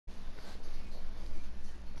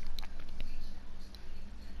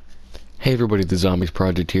Hey everybody, the Zombies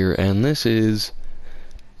Project here, and this is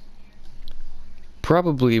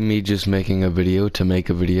probably me just making a video to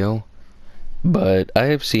make a video, but I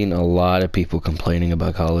have seen a lot of people complaining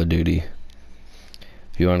about Call of Duty.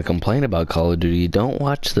 If you want to complain about Call of Duty, don't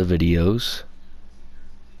watch the videos.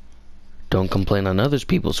 Don't complain on other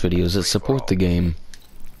people's videos that support the game.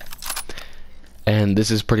 And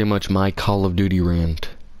this is pretty much my Call of Duty rant.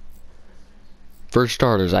 For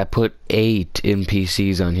starters, I put 8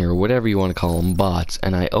 NPCs on here, whatever you want to call them, bots,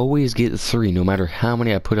 and I always get 3 no matter how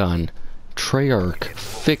many I put on. Treyarch,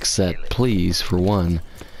 fix that please, for one.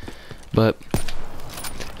 But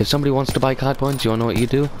if somebody wants to buy COD points, you wanna know what you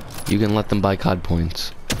do? You can let them buy COD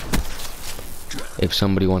points. If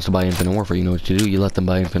somebody wants to buy Infinite Warfare, you know what you do? You let them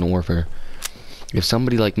buy Infinite Warfare. If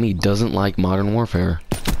somebody like me doesn't like Modern Warfare,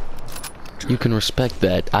 you can respect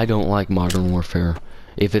that. I don't like Modern Warfare.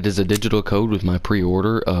 If it is a digital code with my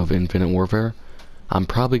pre-order of Infinite Warfare, I'm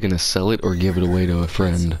probably gonna sell it or give it away to a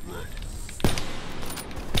friend.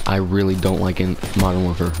 I really don't like Modern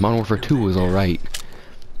Warfare. Modern Warfare 2 was alright.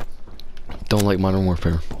 Don't like Modern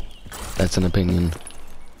Warfare. That's an opinion.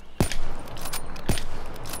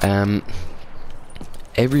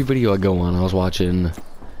 Every video I go on, I was watching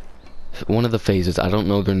one of the phases. I don't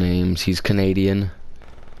know their names. He's Canadian.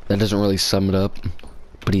 That doesn't really sum it up,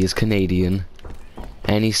 but he is Canadian.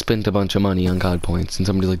 And he spent a bunch of money on COD points, and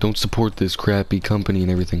somebody's like, don't support this crappy company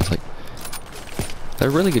and everything. It's like, they're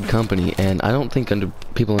a really good company, and I don't think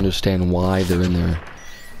people understand why they're in there.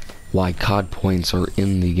 Why COD points are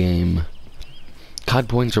in the game. COD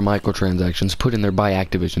points are microtransactions put in there by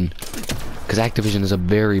Activision. Because Activision is a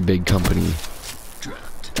very big company.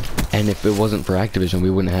 And if it wasn't for Activision, we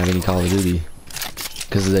wouldn't have any Call of Duty.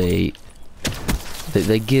 Because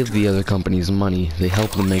they give the other companies money. They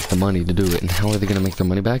help them make the money to do it. And how are they going to make their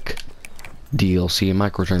money back? DLC and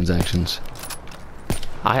microtransactions.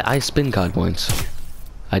 I spend COD points.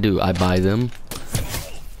 I do. I buy them.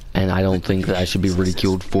 And I don't think that I should be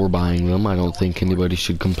ridiculed for buying them. I don't think anybody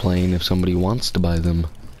should complain if somebody wants to buy them.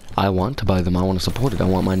 I want to buy them. I want to support it. I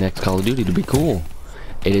want my next Call of Duty to be cool.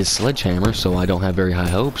 It is Sledgehammer, so I don't have very high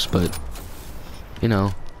hopes, but, you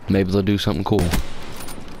know, maybe they'll do something cool.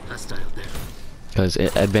 Because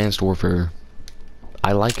Advanced Warfare,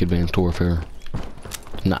 I like Advanced Warfare.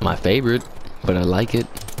 Not my favorite, but I like it.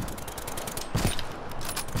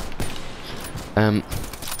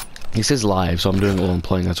 He says live, so I'm doing it while I'm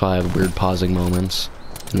playing. That's why I have weird pausing moments.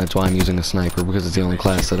 And that's why I'm using a sniper, because it's the only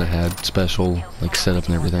class that I had special, like, setup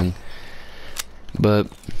and everything. But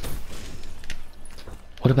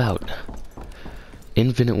what about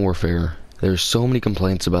Infinite Warfare? There's so many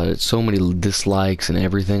complaints about it, so many dislikes and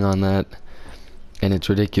everything on that. And it's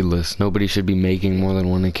ridiculous. Nobody should be making more than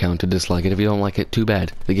one account to dislike it. If you don't like it, too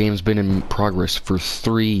bad. The game's been in progress for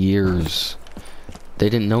 3 years. They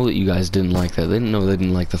didn't know that you guys didn't like that. They didn't know they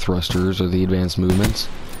didn't like the thrusters or the advanced movements.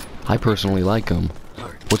 I personally like them.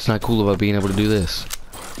 What's not cool about being able to do this?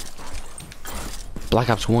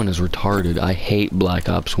 Black Ops 1 is retarded. I hate Black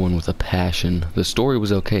Ops 1 with a passion. The story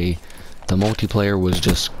was okay. The multiplayer was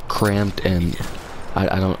just cramped and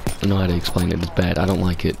I don't know how to explain it. It's bad. I don't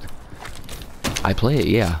like it. I play it,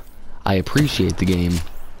 yeah. I appreciate the game.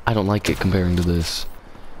 I don't like it comparing to this.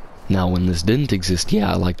 Now, when this didn't exist,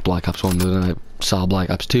 yeah, I liked Black Ops 1, but then I saw Black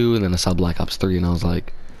Ops 2, and then I saw Black Ops 3, and I was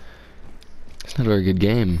like, it's not a very good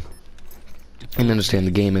game. And I understand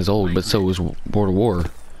the game is old, but so is World of War.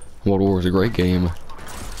 World of War is a great game.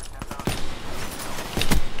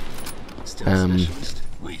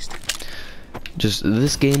 Just,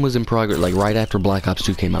 this game was in progress, like, right after Black Ops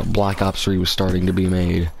 2 came out. Black Ops 3 was starting to be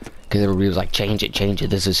made. Because everybody was like, change it,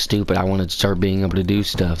 this is stupid. I want to start being able to do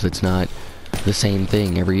stuff that's not the same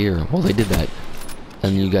thing every year. Well, they did that.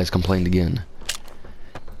 And you guys complained again.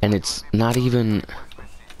 And it's not even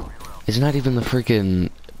the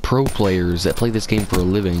freaking pro players that play this game for a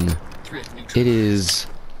living. It is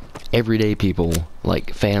everyday people,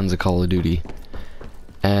 like fans of Call of Duty.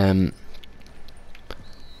 They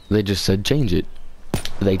just said, change it.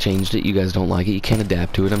 They changed it, you guys don't like it, you can't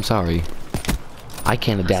adapt to it, I'm sorry. I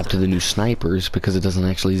can't adapt to the new snipers because it doesn't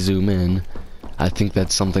actually zoom in. I think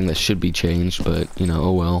that's something that should be changed, but, you know,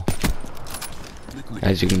 oh well.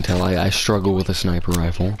 As you can tell, I struggle with a sniper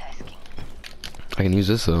rifle. I can use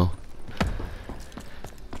this, though.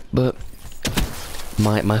 But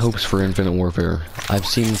my hopes for Infinite Warfare. I've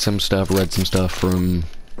seen some stuff, read some stuff from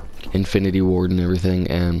Infinity Ward and everything,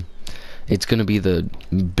 and it's gonna be the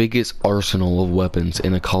biggest arsenal of weapons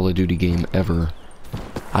in a Call of Duty game ever.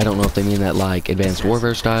 I don't know if they mean that like Advanced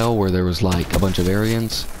Warfare style, where there was like a bunch of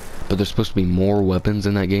variants, but there's supposed to be more weapons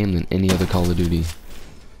in that game than any other Call of Duty.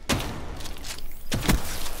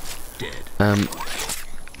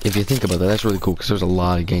 if you think about that, that's really cool, because there's a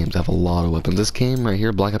lot of games that have a lot of weapons. This game right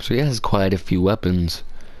here, Black Ops 3, has quite a few weapons.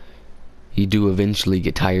 You do eventually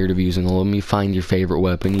get tired of using all of them. You find your favorite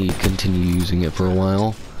weapon, you continue using it for a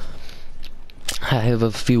while. I have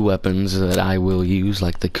a few weapons that I will use,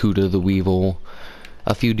 like the COD, the Weevil,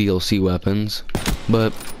 a few DLC weapons,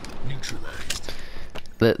 but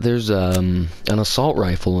there's an assault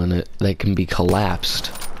rifle in it that can be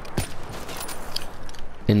collapsed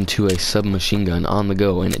into a submachine gun on the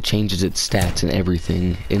go, and it changes its stats and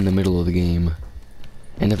everything in the middle of the game.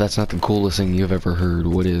 And if that's not the coolest thing you've ever heard,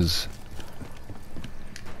 what is?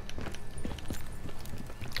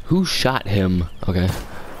 Who shot him? Okay.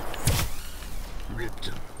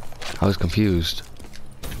 I was confused.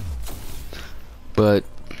 But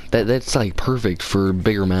that's like perfect for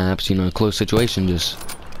bigger maps, you know, close situation, just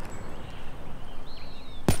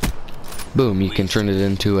boom, you can turn it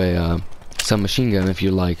into a submachine gun if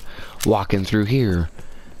you're like walking through here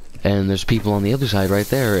and there's people on the other side right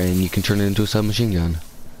there, and you can turn it into a submachine gun.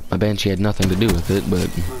 My Banshee had nothing to do with it, but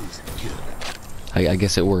I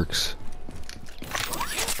guess it works.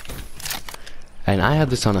 And I have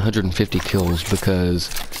this on 150 kills because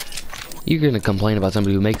you're gonna complain about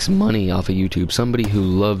somebody who makes money off of YouTube, somebody who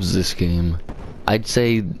loves this game. I'd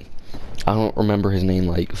say, I don't remember his name,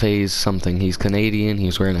 like FaZe something. He's Canadian, he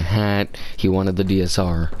was wearing a hat, he wanted the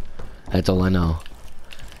DSR. That's all I know.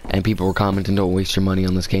 And people were commenting, don't waste your money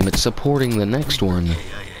on this game. It's supporting the next one.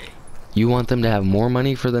 You want them to have more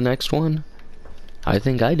money for the next one? I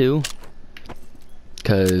think I do.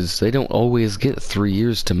 Because they don't always get 3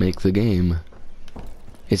 years to make the game.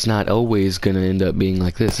 It's not always gonna end up being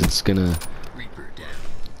like this. It's gonna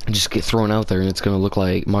just get thrown out there and it's gonna look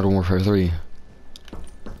like Modern Warfare 3.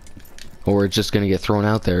 Or it's just gonna get thrown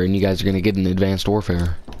out there and you guys are gonna get an Advanced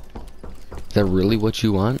Warfare. Is that really what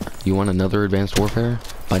you want? You want another Advanced Warfare?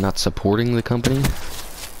 By not supporting the company?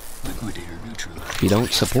 If you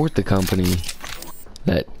don't support the company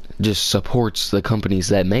that just supports the companies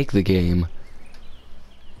that make the game,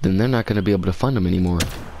 then they're not gonna be able to fund them anymore.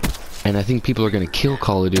 And I think people are gonna kill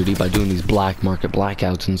Call of Duty by doing these black market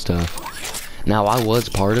blackouts and stuff. Now, I was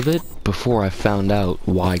part of it before I found out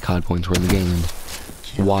why COD points were in the game.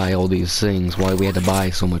 Why all these things, why we had to buy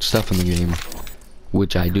so much stuff in the game.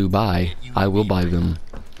 Which I do buy. I will buy them.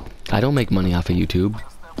 I don't make money off of YouTube.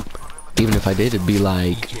 Even if I did, it'd be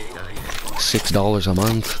like $6 a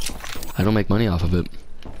month. I don't make money off of it.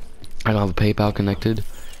 I don't have a PayPal connected.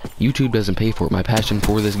 YouTube doesn't pay for it. My passion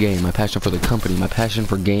for this game, my passion for the company, my passion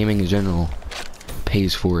for gaming in general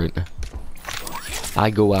pays for it. I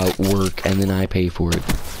go out, work, and then I pay for it.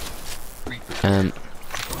 And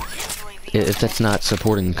if that's not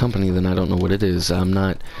supporting the company, then I don't know what it is. I'm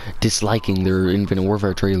not disliking their Infinite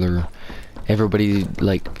Warfare trailer. Everybody,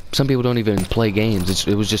 like, some people don't even play games.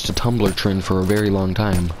 It was just a Tumblr trend for a very long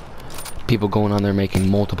time. People going on there making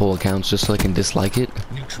multiple accounts just so they can dislike it.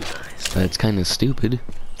 That's kind of stupid,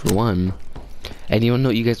 for one. And you wanna know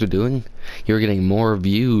what you guys were doing? You were getting more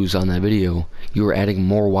views on that video. You were adding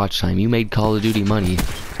more watch time. You made Call of Duty money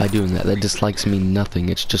by doing that. That dislikes mean nothing.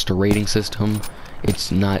 It's just a rating system.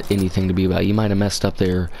 It's not anything to be about. You might have messed up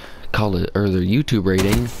their their YouTube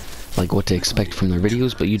rating, like what to expect from their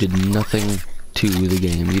videos, but you did nothing to the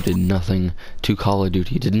game. You did nothing to Call of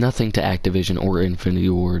Duty. You did nothing to Activision or Infinity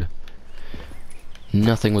Ward.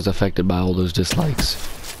 Nothing was affected by all those dislikes.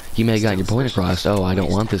 You may have gotten your point across. Oh, I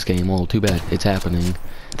don't want this game. Well, too bad. It's happening.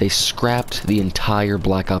 They scrapped the entire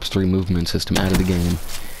Black Ops 3 movement system out of the game.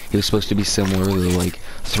 It was supposed to be similar to, like,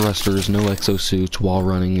 thrusters, no exosuits, wall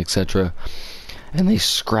running, etc. And they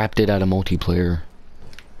scrapped it out of multiplayer.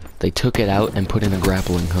 They took it out and put in a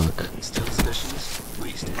grappling hook.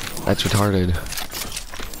 That's retarded.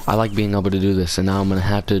 I like being able to do this, and now I'm gonna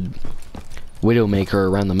have to Widowmaker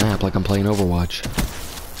around the map like I'm playing Overwatch.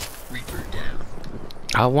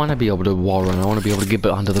 I want to be able to wall run. I want to be able to get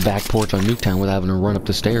onto the back porch on Nuketown without having to run up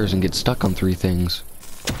the stairs and get stuck on 3 things.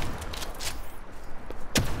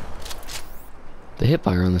 The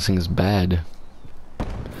hipfire on this thing is bad.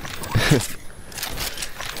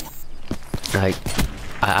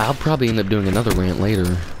 I'll probably end up doing another rant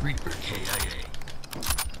later.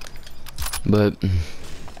 But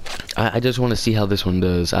I just want to see how this one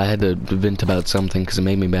does. I had to vent about something because it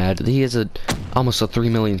made me mad. He has almost 3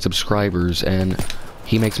 million subscribers, and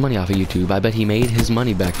he makes money off of YouTube. I bet he made his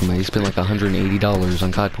money back from that. He spent like $180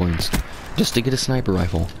 on COD points just to get a sniper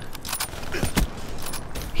rifle.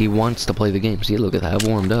 He wants to play the game. See, look at that. I've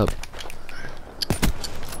warmed up.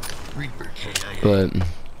 But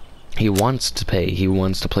he wants to pay. He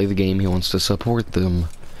wants to play the game. He wants to support them.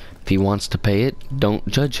 If he wants to pay it, don't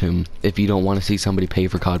judge him. If you don't want to see somebody pay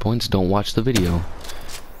for COD points, don't watch the video.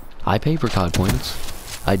 I pay for COD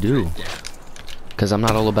points. I do. Because I'm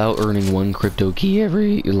not all about earning one crypto key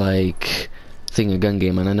every, like, thing a gun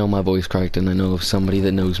game. And I know my voice cracked, and I know if somebody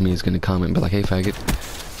that knows me is going to comment and be like, hey, faggot.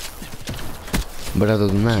 But other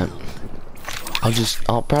than that,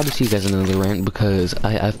 I'll probably see you guys in another rant, because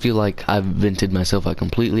I feel like I've vented myself out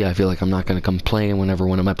completely. I feel like I'm not going to complain whenever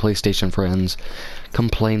one of my PlayStation friends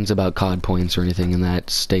complains about COD points or anything in that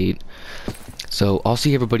state. So I'll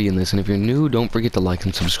see everybody in this, and if you're new, don't forget to like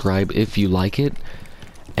and subscribe if you like it.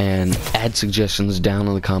 And add suggestions down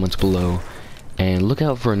in the comments below. And look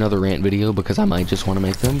out for another rant video, because I might just want to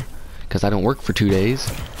make them. Because I don't work for 2 days.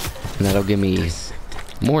 And that'll give me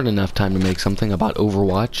more than enough time to make something about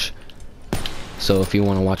Overwatch. So if you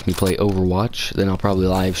want to watch me play Overwatch, then I'll probably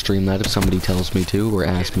live stream that if somebody tells me to, or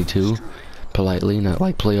asks me to. Politely, not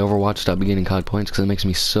like play Overwatch, stop getting COD points, because it makes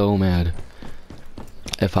me so mad.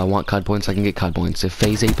 If I want COD points, I can get COD points. If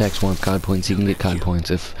FaZe Apex wants COD points, he can get COD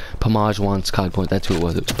points. If Pomage wants COD points, that's who it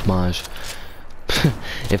was, it was Pomage.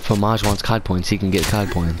 If Pomage wants COD points, he can get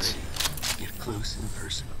COD points. Get close in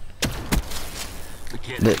person.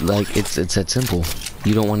 Like, it's that simple.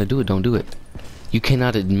 You don't want to do it, don't do it. You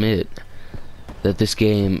cannot admit that this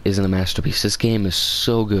game isn't a masterpiece. This game is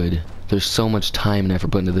so good. There's so much time and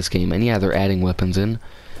effort put into this game. And yeah, they're adding weapons in.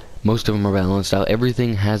 Most of them are balanced out.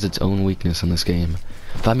 Everything has its own weakness in this game.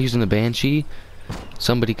 If I'm using the Banshee,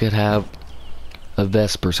 somebody could have a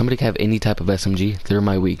Vesper. Somebody could have any type of SMG. They're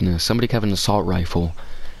my weakness. Somebody could have an assault rifle.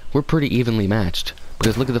 We're pretty evenly matched.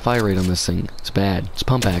 Because look at the fire rate on this thing. It's bad. It's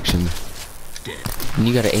pump action. And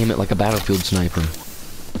you gotta aim it like a battlefield sniper.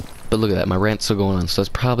 But look at that. My rant's still going on. So that's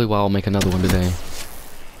probably why I'll make another one today.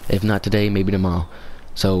 If not today, maybe tomorrow.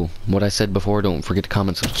 So, what I said before, don't forget to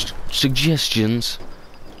comment suggestions.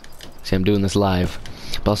 See, I'm doing this live.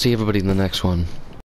 But I'll see everybody in the next one.